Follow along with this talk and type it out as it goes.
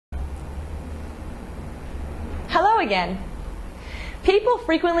Hello again. People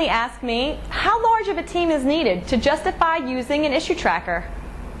frequently ask me how large of a team is needed to justify using an issue tracker.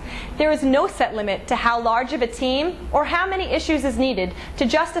 There is no set limit to how large of a team or how many issues is needed to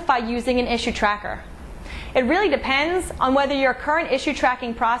justify using an issue tracker. It really depends on whether your current issue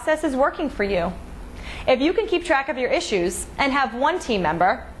tracking process is working for you. If you can keep track of your issues and have one team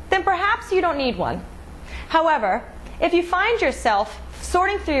member, then perhaps you don't need one. However, if you find yourself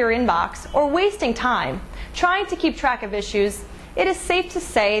sorting through your inbox or wasting time trying to keep track of issues, it is safe to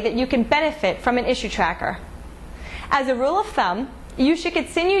say that you can benefit from an issue tracker. As a rule of thumb, you should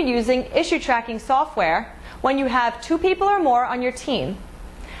continue using issue tracking software when you have 2 people or more on your team.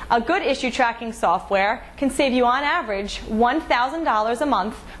 A good issue tracking software can save you on average $1,000 a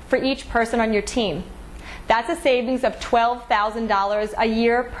month for each person on your team. That's a savings of $12,000 a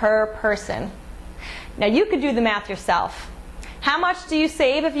year per person. Now you could do the math yourself. How much do you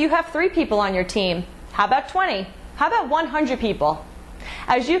save if you have 3 people on your team? How about 20? How about 100 people?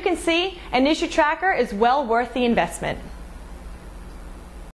 As you can see, an issue tracker is well worth the investment.